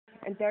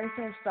And there is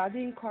a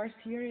studying course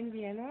here in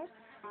Vienna.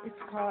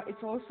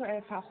 It's also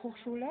a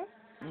Fachhochschule,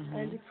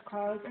 and it's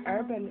called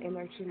Urban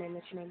Energy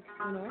Management,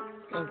 you know.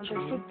 Okay. And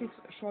there should be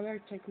solar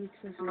techniques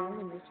as well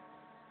in it.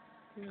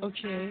 You know.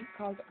 Okay. It's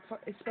called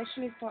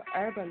especially for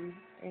urban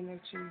energy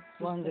systems.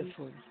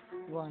 Wonderful.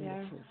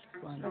 Wonderful.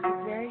 Yeah. Wonderful. But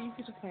it's very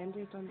easy to find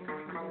it on the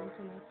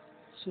internet.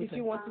 Super. If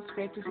you want to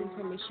spread this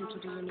information to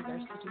the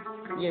university.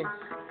 Yes,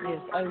 yes,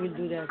 I will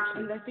do that too.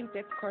 And I think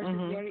that course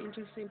is very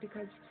interesting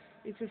because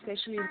it's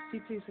especially in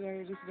cities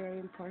where it is very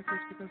important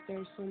because there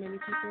are so many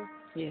people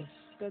Yes.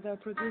 that are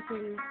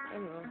producing, I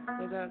don't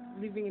know, that are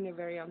living in a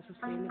very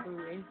unsustainable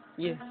way.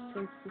 Yes.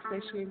 So it's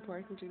especially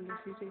important in the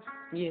cities.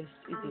 Yes,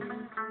 it is.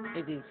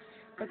 It is.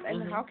 But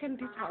and how can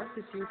these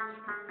houses use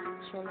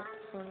solar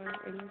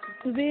energy?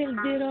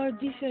 Well, there are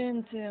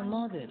different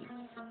models.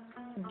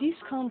 This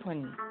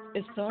company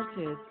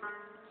started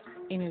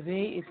in a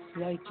way, it's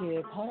like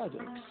a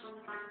paradox.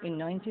 In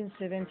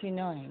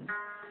 1979,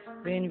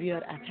 when we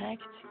are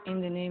attacked in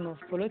the name of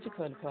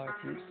political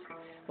parties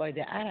by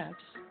the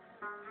Arabs,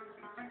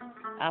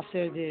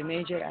 after the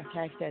major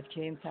attack that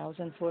came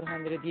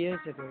 1,400 years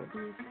ago,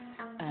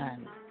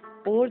 and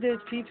ordered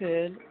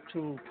people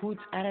to put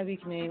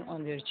Arabic name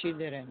on their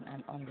children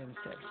and on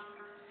themselves,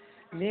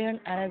 learn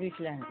Arabic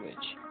language.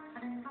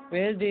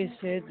 Well, they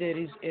said there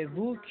is a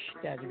book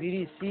that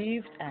we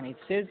received, and it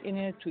says in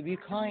it to be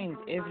kind.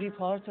 Every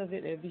part of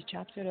it, every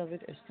chapter of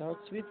it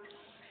starts with,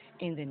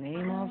 in the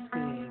name of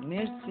the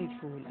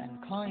merciful and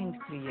kind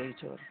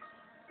Creator.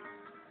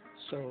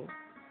 So,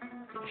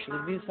 there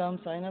should be some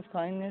sign of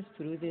kindness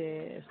through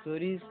the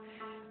stories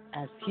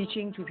as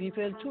teaching to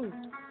people too.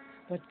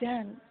 But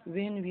then,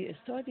 when we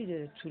studied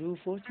it through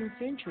 14th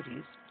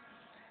centuries,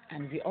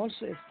 and we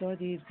also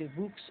studied the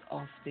books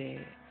of the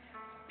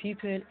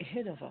people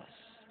ahead of us,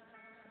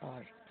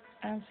 our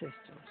ancestors,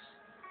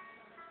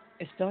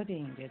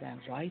 studying it and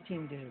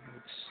writing their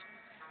books,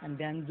 and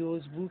then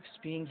those books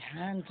being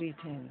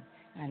handwritten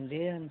and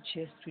learned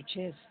chest to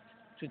chest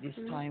to this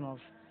time of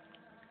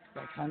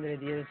like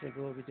 100 years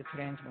ago with the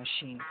print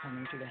machine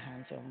coming to the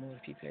hands of more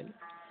people.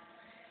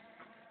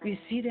 We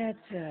see that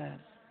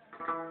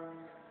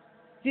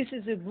this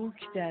is a book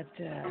that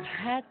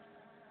had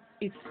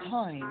its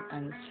time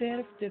and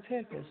served the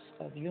purpose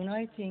of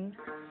uniting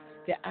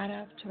the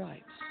Arab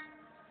tribes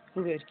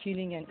who were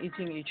killing and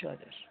eating each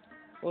other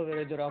over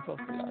a drop of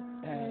blood,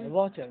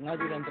 water, not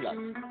even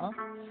blood.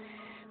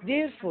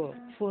 Therefore,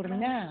 for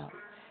now,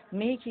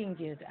 making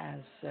it as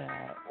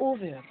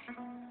over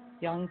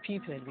young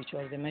people, which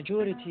are the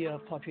majority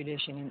of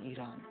population in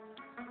Iran,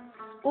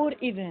 or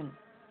even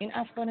in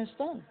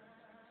Afghanistan.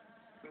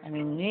 I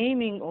mean,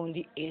 naming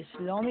only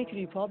Islamic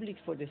Republic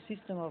for the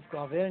system of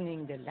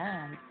governing the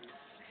land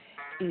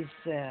is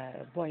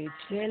by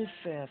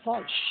itself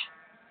false.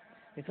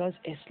 Because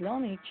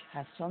Islamic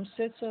has some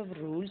sets of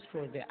rules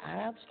for the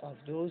Arabs of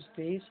those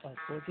days of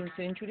 14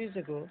 centuries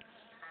ago.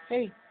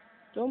 Hey,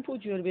 don't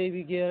put your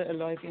baby girl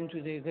alive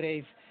into the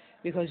grave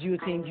because you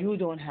think you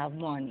don't have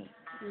money.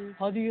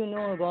 How do you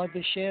know about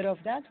the share of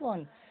that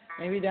one?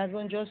 Maybe that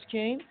one just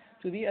came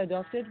to be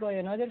adopted by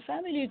another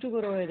family to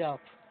grow it up.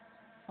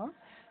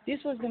 This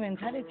was the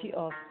mentality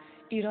of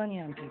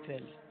Iranian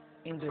people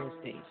in those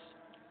days.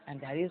 And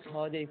that is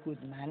how they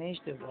could manage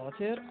the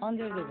water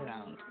under the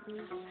ground.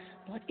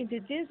 But in the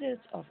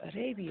deserts of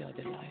Arabia,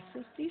 the life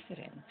was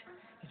different.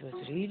 It was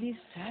really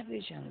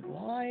savage and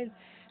wild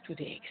to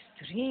the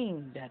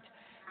extreme that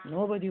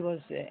nobody was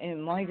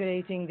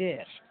migrating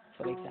there,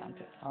 for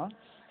example.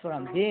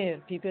 From there,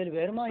 people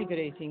were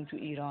migrating to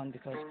Iran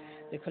because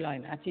the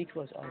climatic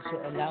was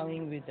also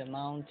allowing with the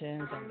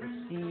mountains and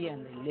the sea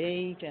and the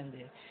lake and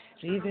the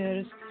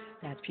rivers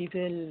that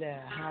people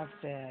have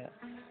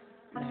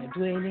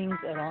dwellings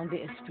around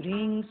the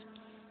springs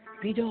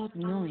without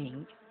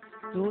knowing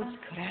those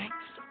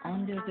cracks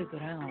under the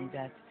ground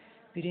that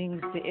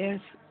brings the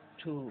earth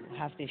to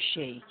have the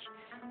shake,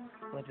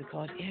 what we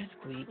call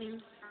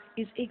earthquake,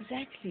 is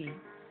exactly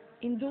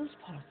in those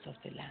parts of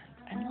the land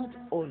and not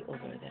all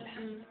over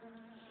the land.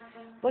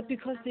 But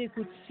because they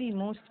could see,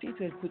 most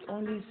people could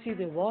only see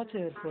the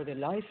water for the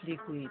life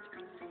liquid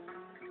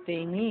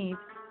they need,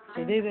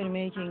 so they were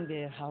making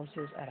their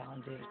houses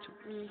around there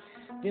too.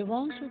 The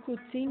ones who could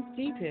think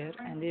deeper,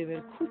 and they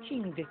were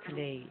cooking the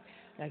clay,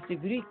 like the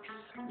bricks,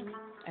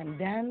 and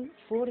then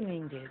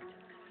forming it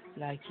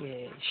like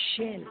a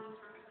shell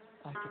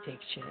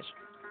architecture,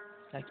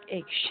 like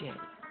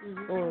eggshell,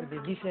 or the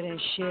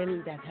different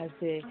shell that has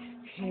the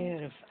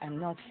curve and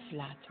not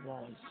flat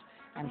walls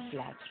and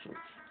flat roof.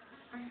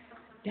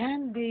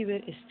 Then they were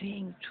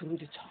staying through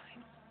the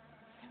time.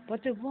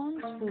 But the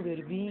ones who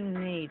were being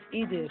made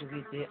either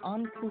with the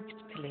uncooked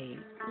clay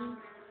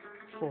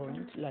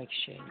formed like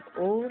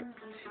shell, or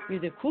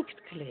with the cooked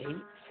clay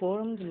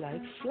formed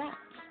like flat.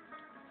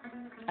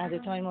 At the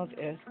time of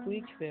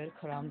earthquake, were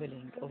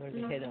crumbling over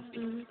the head of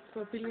people.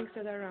 So buildings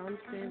that are round,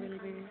 they will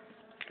be,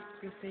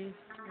 you say,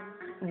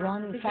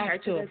 one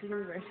factor.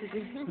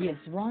 Yes,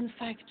 one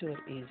factor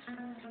is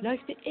like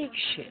the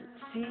eggshell.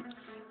 See,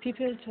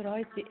 people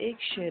tried the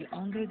eggshell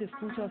under the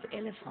foot of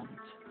elephant.